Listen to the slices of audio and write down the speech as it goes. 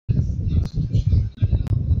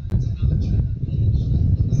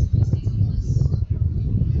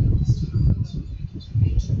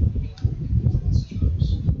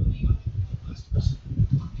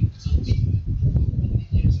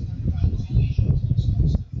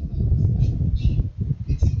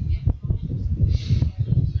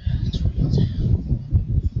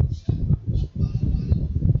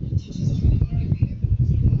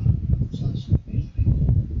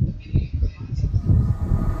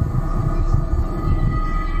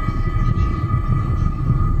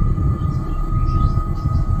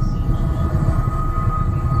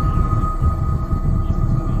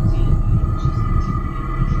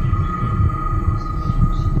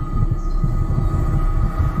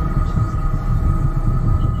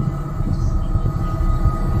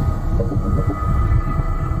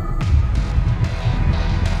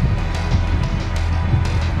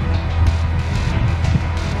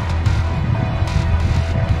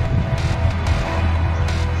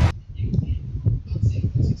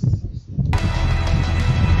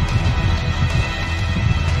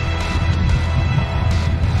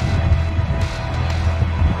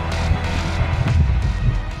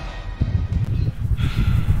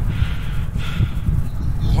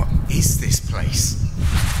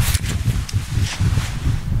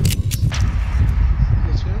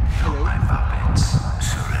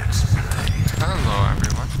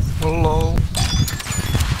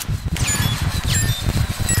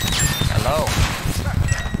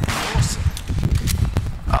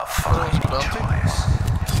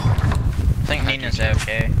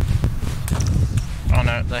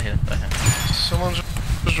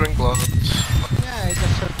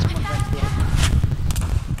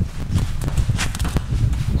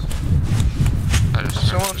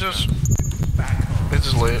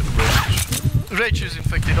Rach is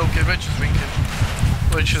infected. Okay, Rach is drinking.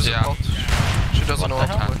 Rach is a bot. She doesn't know how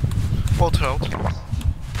to play. Water out.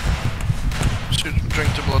 She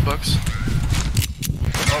drink the blood bugs.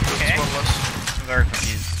 Okay. One less. I'm very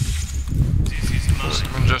confused.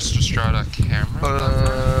 Someone just destroyed a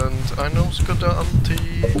camera. And I know Skoda anti.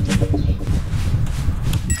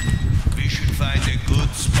 We should find a good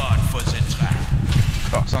spot for the trap.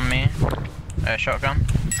 Box on me. Shotgun.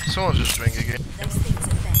 Someone's just drinking again.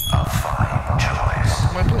 A fine choice.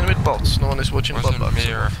 Am I playing with bots? No one is watching blood Wasn't bugs.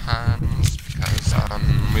 me or Hans because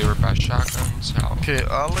we were by shotgun, so. Okay,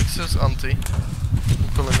 Alex is anti. I'm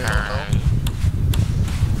pulling in now.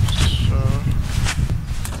 So,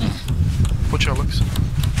 watch Alex.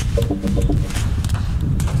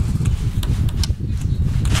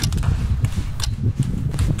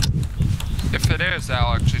 If it is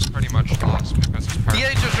Alex, she's pretty much lost because it's part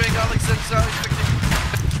Yeah, just drink Alex is infected.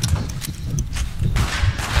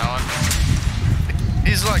 Alex.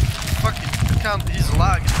 He's like, fucking, can't, he's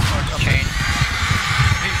lagging. Chain.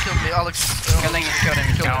 He killed me, Alex. Killing him, killed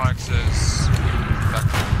him, killed him. Alex is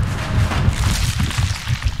infected.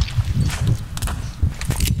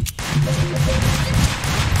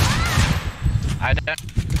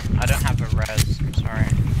 I don't have a res, I'm sorry.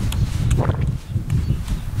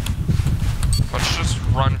 Let's just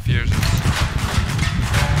run fuses.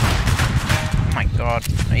 Oh my god,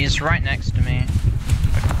 he's right next to me.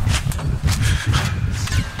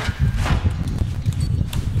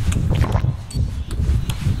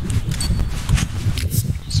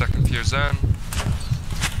 Second fuse in.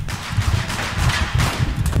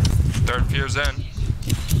 Third fuse in.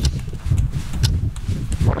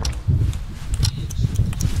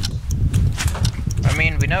 I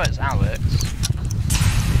mean, we know it's Alex.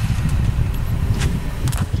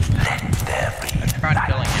 I tried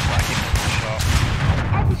killing him, but I gave him a shot.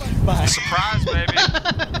 Surprise, baby!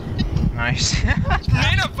 Nice.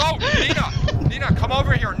 Nina, vote! Nina, come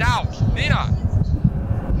over here now!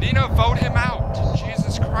 Nina, vote him out!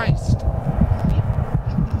 Jesus Christ!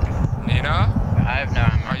 Nina? I have no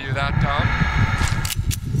ammo. Are you that dumb?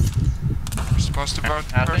 You're supposed to vote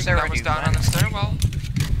the I think person they that was already down on the stairwell.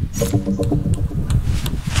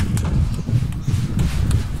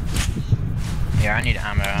 Yeah, I need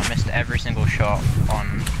ammo. I missed every single shot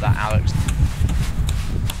on that Alex.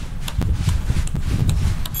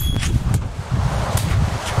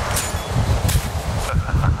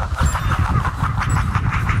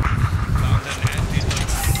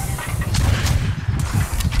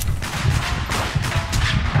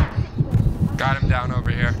 Got him down over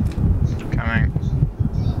here. Coming.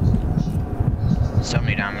 Still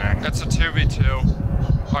need ammo. It's a 2v2.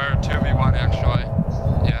 Or 2v1 actually.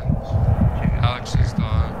 Yeah. Alex is the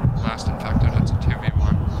last infected. It's a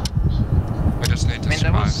 2v1. We just need to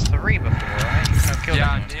survive. There was 3 before, right? You could have killed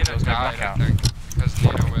Yeah, anyone, Nina there was no died, I blackout. think. Because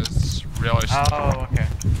Nina was really slow. Oh, okay.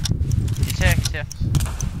 He's here.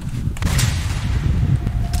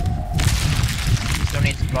 Still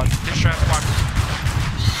needs blood. He's transport.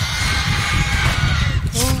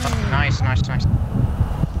 Nice. I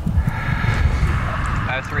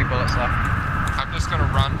have 3 bullets left. I'm just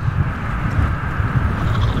gonna run.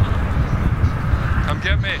 Come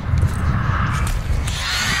get me.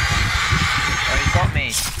 Oh, he got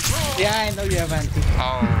me. Yeah, I know you have anti.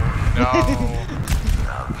 Oh, no.